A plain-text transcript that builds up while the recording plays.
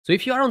So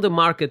if you are on the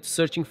market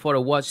searching for a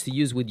watch to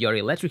use with your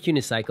electric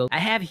unicycle, I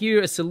have here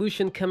a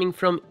solution coming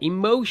from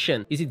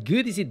Inmotion. Is it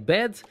good? Is it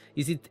bad?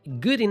 Is it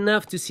good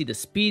enough to see the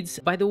speeds?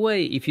 By the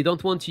way, if you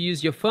don't want to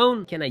use your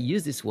phone, can I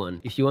use this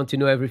one? If you want to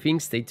know everything,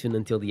 stay tuned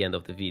until the end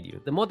of the video.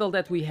 The model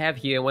that we have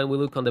here, when we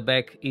look on the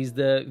back, is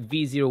the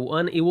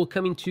V01. It will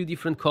come in two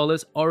different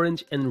colors,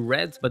 orange and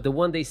red, but the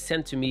one they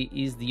sent to me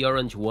is the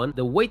orange one.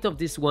 The weight of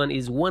this one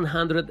is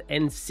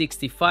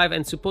 165,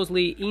 and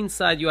supposedly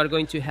inside you are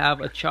going to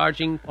have a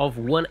charging of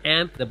 1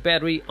 amp. The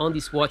battery on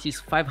this watch is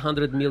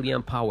 500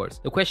 milliamp hours.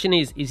 The question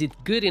is it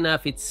good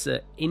enough? It's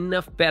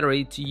enough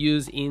battery to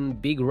use in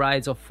big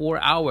rides of 4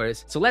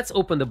 hours. So let's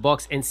open the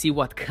box and see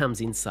what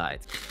comes inside.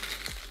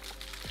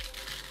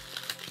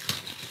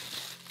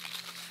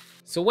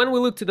 So when we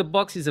look to the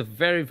box, it's a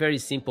very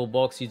simple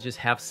box. You just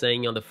have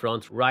saying on the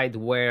front, ride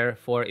wear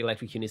for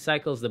electric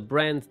unicycles, the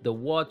brand, the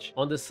watch.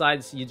 On the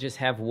sides, you just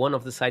have one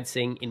of the sides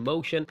saying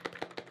Inmotion.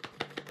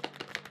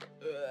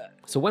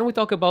 So when we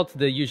talk about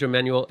the user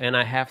manual, and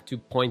I have to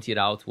point it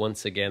out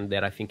once again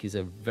that I think is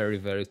a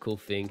very cool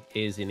thing,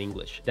 is in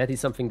English. That is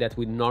something that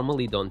we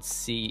normally don't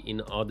see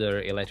in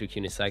other electric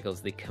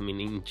unicycles. They come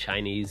in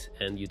Chinese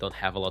and you don't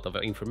have a lot of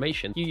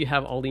information. Here you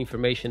have all the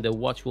information. The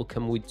watch will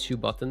come with 2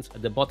 buttons.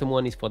 The bottom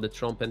one is for the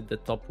trumpet. The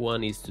top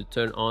one is to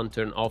turn on,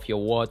 turn off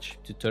your watch,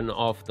 to turn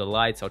off the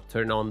lights or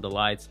turn on the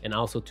lights, and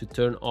also to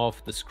turn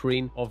off the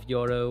screen of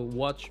your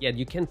watch. Yeah,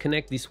 you can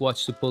connect this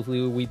watch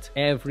supposedly with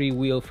every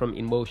wheel from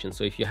Inmotion.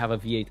 So if you have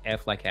a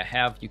V8F like I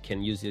have, you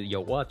can use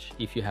your watch.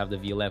 If you have the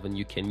V11,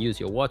 you can use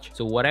your watch.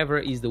 So whatever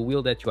is the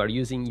wheel that you are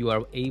using, you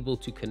are able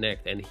to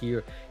connect. And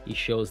here it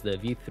shows the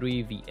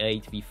V3,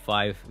 V8,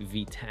 V5,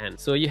 V10.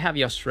 So you have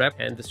your strap,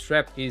 and the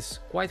strap is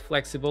quite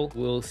flexible.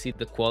 We'll see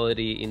the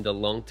quality in the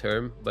long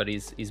term, but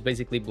it's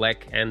basically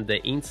black, and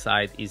the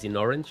inside is in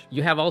orange.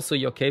 You have also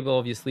your cable,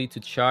 obviously, to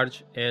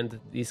charge, and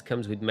this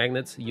comes with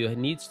magnets. You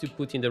need to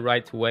put in the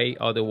right way,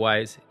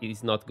 otherwise it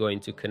is not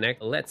going to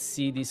connect. Let's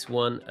see this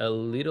one a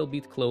little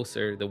bit closer.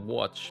 The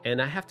watch,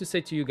 and I have to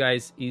say to you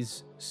guys,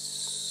 is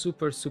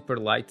super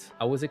light.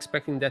 I was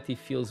expecting that it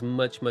feels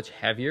much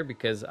heavier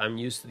because I'm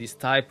used to this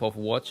type of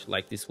watch.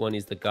 Like this one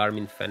is the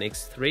Garmin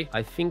Fenix 3.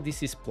 I think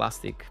this is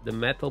plastic. The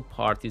metal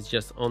part is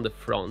just on the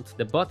front.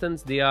 The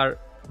buttons, they are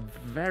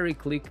very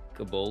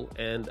clickable,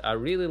 and I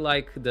really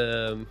like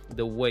the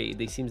way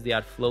they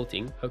are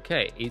floating.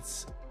 Okay,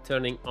 it's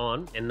turning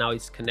on, and now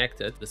it's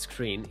connected. The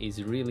screen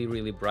is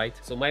really bright.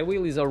 So my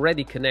wheel is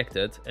already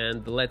connected,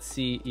 and let's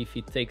see if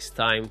it takes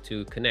time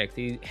to connect.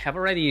 I have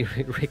already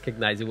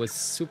recognized it was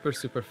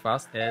super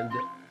fast, and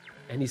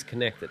it's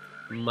connected.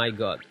 My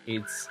god,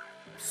 it's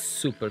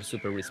super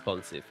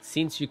responsive.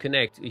 Since you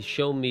connect, it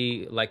showed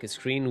me like a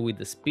screen with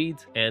the speed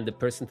and the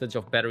percentage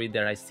of battery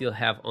that I still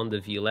have on the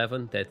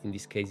V11, that in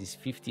this case is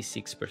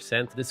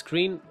 56%. The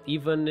screen,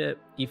 even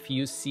if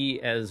you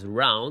see as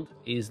round,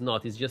 is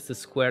not. It's just a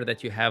square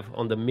that you have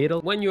on the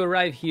middle. When you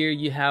arrive here,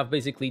 you have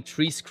basically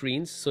 3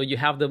 screens. So you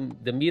have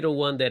the middle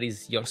one that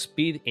is your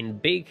speed in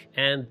big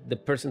and the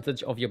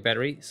percentage of your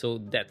battery. So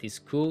that is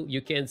cool.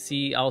 You can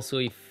see also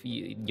if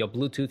your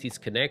Bluetooth is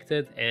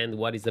connected and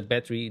what is the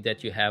battery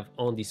that you have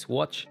on this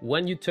watch.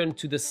 When you turn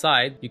to the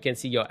side, you can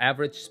see your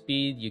average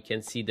speed, you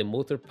can see the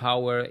motor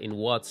power in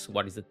watts,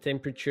 what is the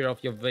temperature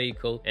of your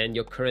vehicle, and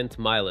your current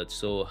mileage,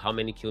 so how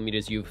many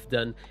kilometers you've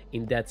done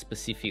in that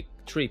specific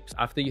trips.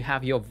 After you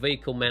have your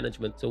vehicle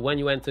management, so when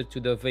you enter to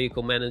the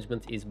vehicle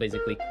management, is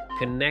basically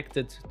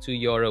connected to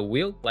your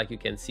wheel, like you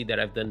can see that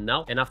I've done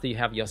now. And after you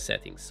have your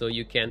settings, so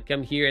you can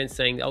come here and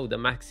saying, oh, the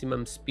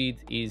maximum speed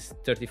is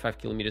 35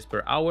 kilometers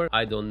per hour.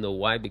 I don't know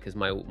why, because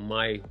my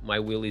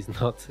wheel is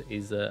not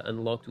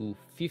unlocked to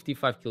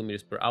 55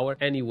 kilometers per hour.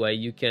 Anyway,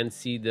 you can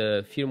see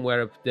the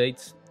firmware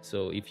updates.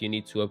 So if you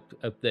need to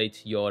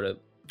update your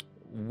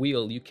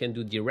wheel, you can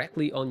do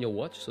directly on your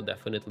watch, so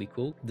definitely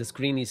cool. The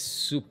screen is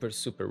super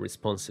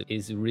responsive.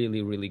 It's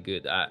really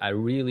good. I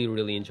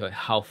really enjoy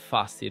how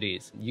fast it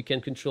is. You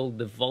can control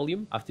the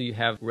volume after you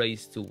have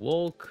raised to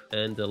walk,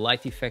 and the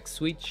light effect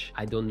switch,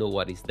 I don't know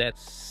what is that.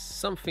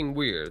 Something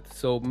weird.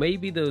 So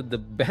maybe the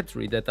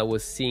battery that I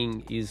was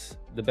seeing is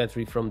the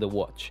battery from the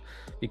watch,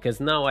 because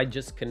now I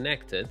just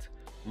connected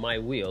my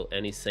wheel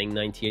and it's saying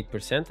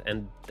 98%,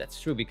 and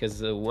that's true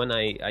because when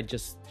I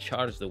just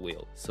charged the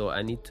wheel. So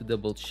I need to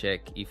double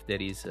check if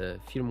there is a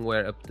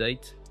firmware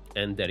update,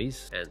 and there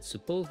is, and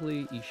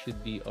supposedly it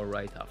should be all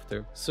right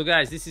after. So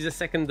guys, this is the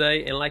second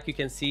day, and like you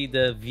can see,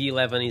 the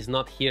V11 is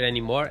not here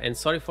anymore, and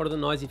sorry for the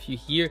noise if you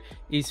hear,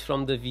 is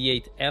from the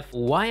V8F.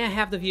 Why I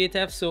have the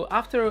V8F? So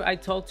after I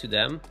talked to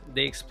them,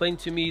 they explained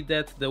to me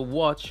that the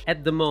watch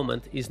at the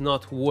moment is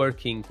not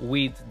working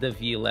with the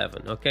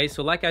V11. Okay,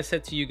 so like I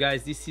said to you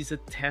guys, this is a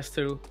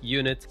tester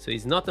unit, so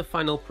it's not the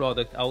final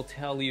product. I'll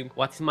tell you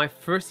what's my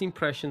first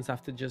impressions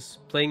after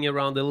just playing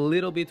around a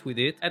little bit with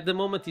it. At the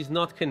moment, it's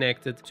not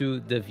connected to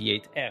the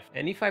V8F,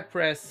 and if I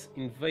press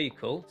in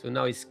vehicle, so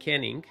now it's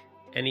scanning,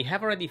 and you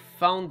have already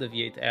found the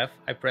V8F.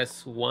 I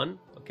press 1,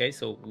 okay,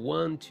 so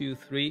 1 2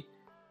 3,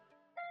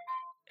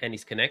 and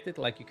it's connected,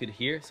 like you could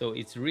hear. So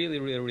it's really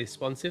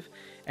responsive.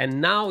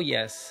 and now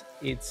yes,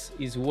 it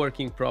is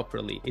working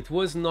properly. It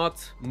was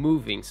not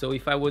moving, so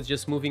if I was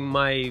just moving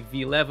my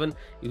V11,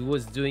 it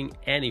was doing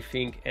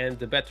anything, and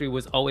the battery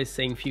was always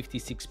saying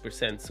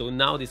 56%. So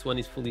now this one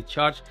is fully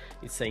charged,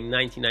 it's saying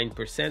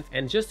 99%.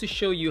 And just to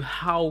show you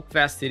how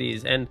fast it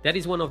is, and that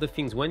is one of the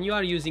things when you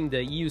are using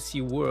the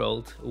EUC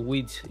World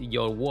with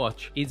your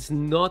watch, it's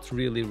not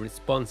really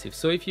responsive.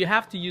 So if you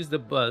have to use the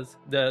buzz,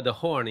 the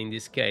horn in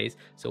this case,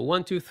 so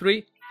 1 2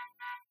 3,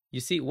 you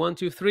see 1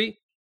 2 3,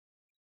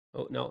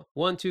 oh no,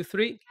 1 2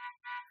 3,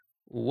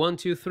 1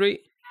 2 3,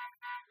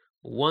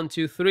 1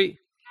 2 3.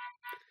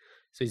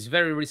 So it's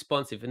very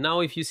responsive. And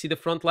now if you see the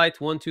front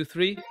light, 1 2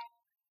 3,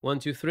 1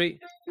 2 3,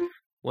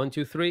 1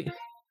 2 3,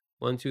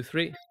 1 2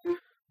 3,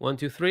 1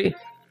 2 3,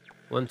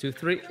 1 2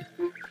 3.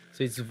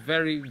 So it's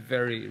very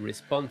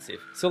responsive.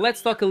 So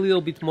let's talk a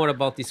little bit more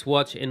about this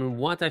watch and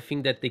what I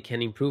think that they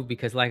can improve,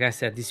 because like I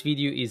said, this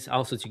video is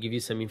also to give you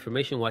some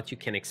information what you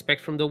can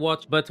expect from the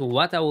watch, but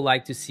what I would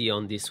like to see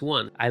on this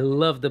one. I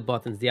love the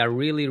buttons. They are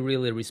really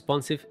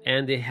responsive,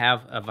 and they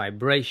have a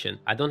vibration.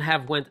 I don't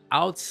have went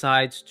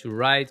outside to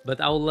ride,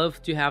 but I would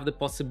love to have the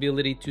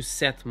possibility to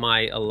set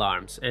my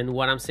alarms. And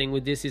what I'm saying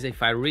with this is,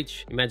 if I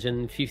reach,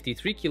 imagine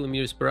 53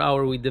 kilometers per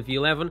hour with the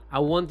V11, I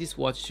want this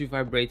watch to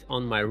vibrate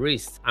on my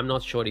wrist. I'm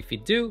not sure if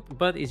it do,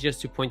 but it's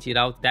just to point it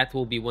out. That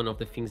will be one of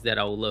the things that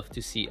I would love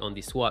to see on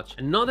this watch.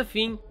 Another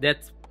thing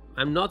that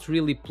I'm not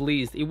really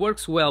pleased, it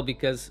works well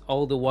because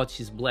all the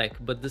watch is black,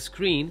 but the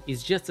screen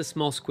is just a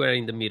small square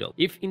in the middle.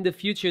 If in the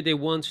future they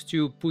want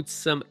to put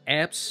some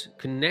apps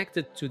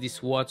connected to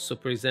this watch, so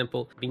for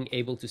example being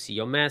able to see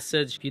your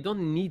message, you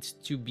don't need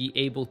to be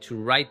able to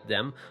write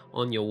them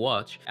on your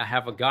watch. I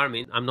have a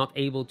Garmin, I'm not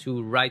able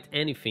to write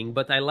anything,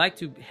 but I like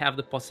to have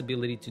the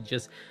possibility to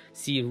just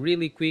see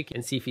really quick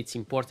and see if it's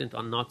important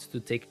or not to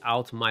take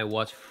out my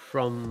watch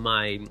from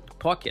my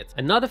pocket.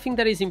 Another thing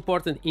that is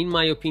important in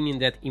my opinion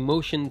that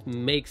Inmotion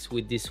makes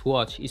with this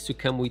watch is to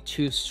come with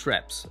two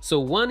straps. So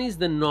one is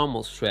the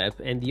normal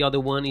strap and the other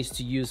one is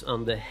to use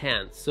on the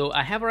hand. So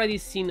I have already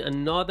seen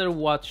another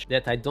watch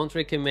that I don't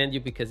recommend you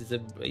because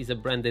it's a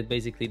brand that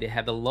basically they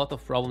had a lot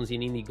of problems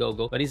in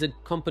Indiegogo, but it's a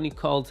company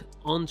called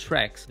On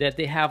Tracks that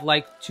they have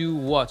like two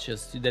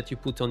watches that you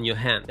put on your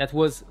hand. That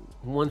was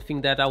one thing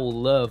that I would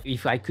love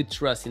if I could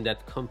trust in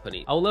that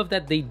company. I would love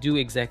that they do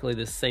exactly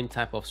the same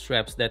type of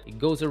straps, that it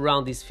goes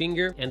around this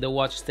finger and the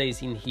watch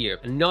stays in here.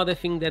 Another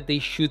thing that they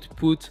should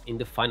put in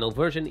the final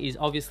version is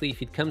obviously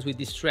if it comes with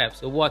these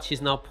straps, the watch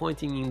is now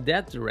pointing in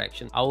that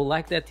direction. I would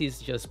like that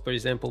is just, for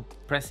example,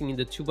 pressing in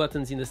the two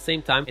buttons in the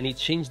same time and it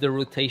changes the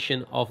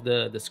rotation of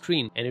the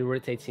screen, and it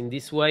rotates in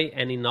this way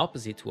and in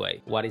opposite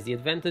way. What is the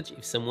advantage?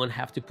 If someone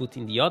have to put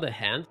in the other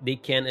hand, they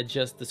can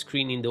adjust the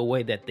screen in the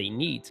way that they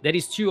need. That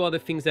is two other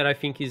things that I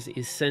think is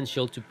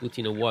essential to put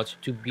in a watch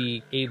to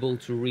be able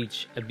to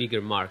reach a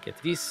bigger market.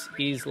 This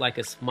is like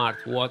a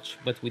smart watch,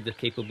 but with the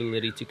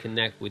capability to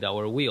connect with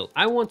our wheel.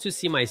 I want to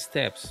see my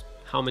steps,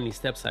 how many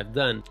steps I've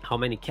done, how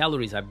many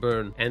calories I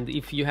burn, and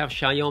if you have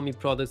Xiaomi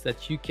products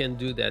that you can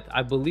do that,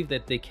 I believe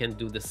that they can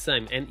do the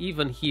same. And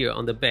even here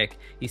on the back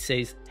it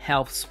says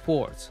health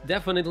sports.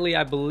 Definitely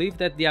I believe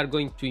that they are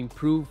going to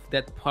improve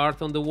that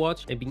part on the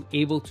watch and being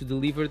able to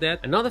deliver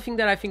that. Another thing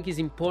that I think is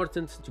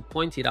important to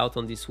point it out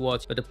on this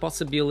watch, but the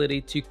possibility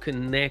to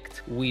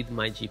connect with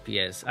my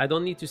GPS. I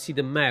don't need to see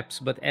the maps,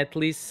 but at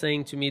least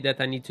saying to me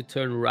that I need to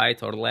turn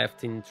right or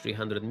left in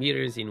 300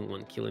 meters, in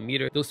 1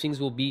 kilometer, those things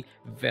will be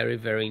very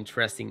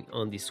interesting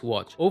on this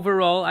watch.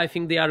 Overall, I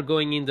think they are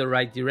going in the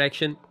right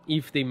direction.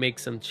 If they make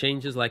some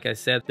changes, like I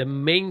said, the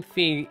main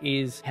thing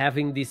is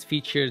having this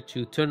feature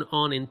to turn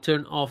on and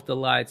turn off the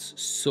lights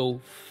so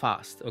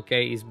fast.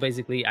 Okay, it's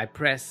basically I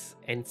press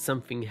and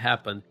something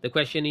happened. The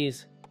question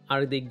is,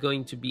 are they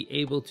going to be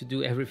able to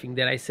do everything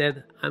that I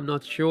said? I'm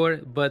not sure,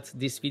 but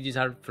these videos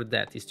are for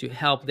that, is to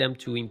help them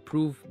to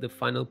improve the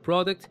final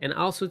product and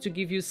also to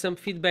give you some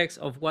feedbacks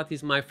of what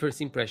is my first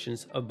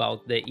impressions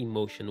about the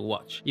Inmotion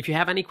watch. If you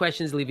have any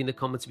questions, leave in the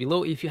comments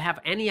below. If you have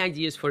any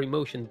ideas for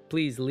Inmotion,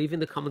 please leave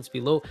in the comments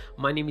below.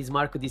 My name is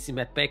Marco, this is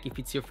Matt. If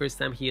it's your first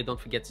time here, don't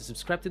forget to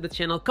subscribe to the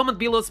channel, comment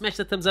below, smash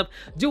the thumbs up,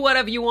 do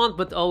whatever you want,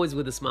 but always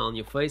with a smile on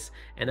your face,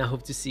 and I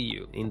hope to see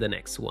you in the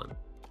next one.